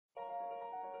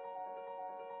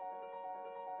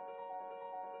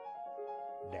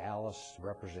Dallas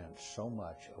represents so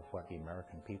much of what the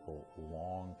American people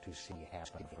long to see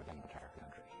happen for the entire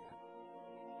country.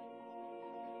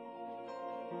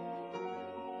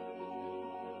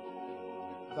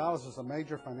 Dallas is a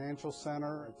major financial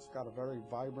center. It's got a very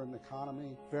vibrant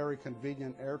economy, very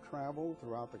convenient air travel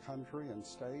throughout the country and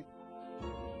state.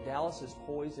 Dallas is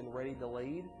poised and ready to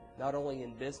lead, not only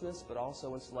in business, but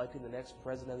also in selecting the next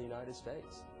President of the United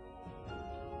States.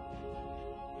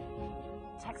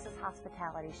 Texas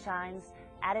hospitality shines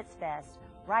at its best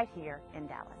right here in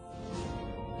Dallas.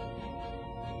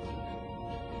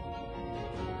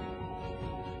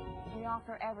 We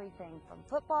offer everything from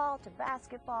football to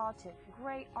basketball to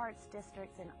great arts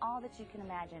districts and all that you can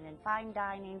imagine, and fine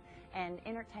dining and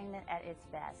entertainment at its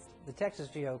best. The Texas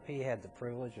GOP had the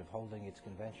privilege of holding its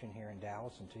convention here in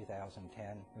Dallas in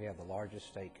 2010. We have the largest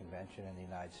state convention in the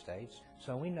United States.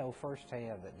 So we know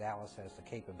firsthand that Dallas has the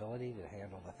capability to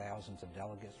handle the thousands of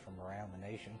delegates from around the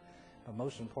nation, but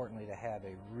most importantly to have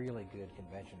a really good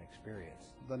convention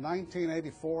experience. The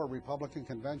 1984 Republican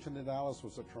convention in Dallas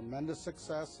was a tremendous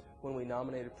success. When we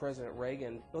nominated President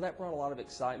Reagan, well, that brought a lot of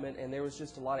excitement and there was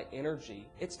just a lot of energy.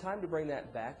 It's time to bring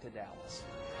that back to Dallas.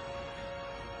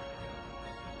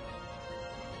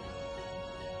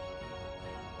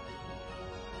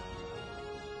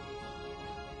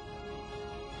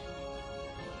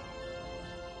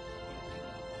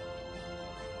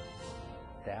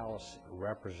 Dallas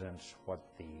represents what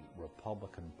the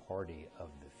Republican Party of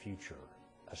the future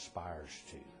aspires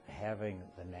to. Having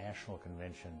the national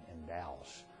convention in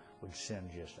Dallas would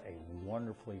send just a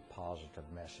wonderfully positive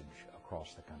message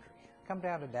across the country. Come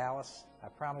down to Dallas. I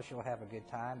promise you'll have a good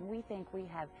time. We think we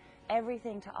have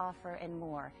everything to offer and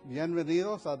more.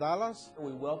 Bienvenidos a Dallas.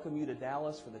 We welcome you to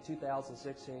Dallas for the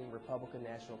 2016 Republican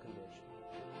National Convention.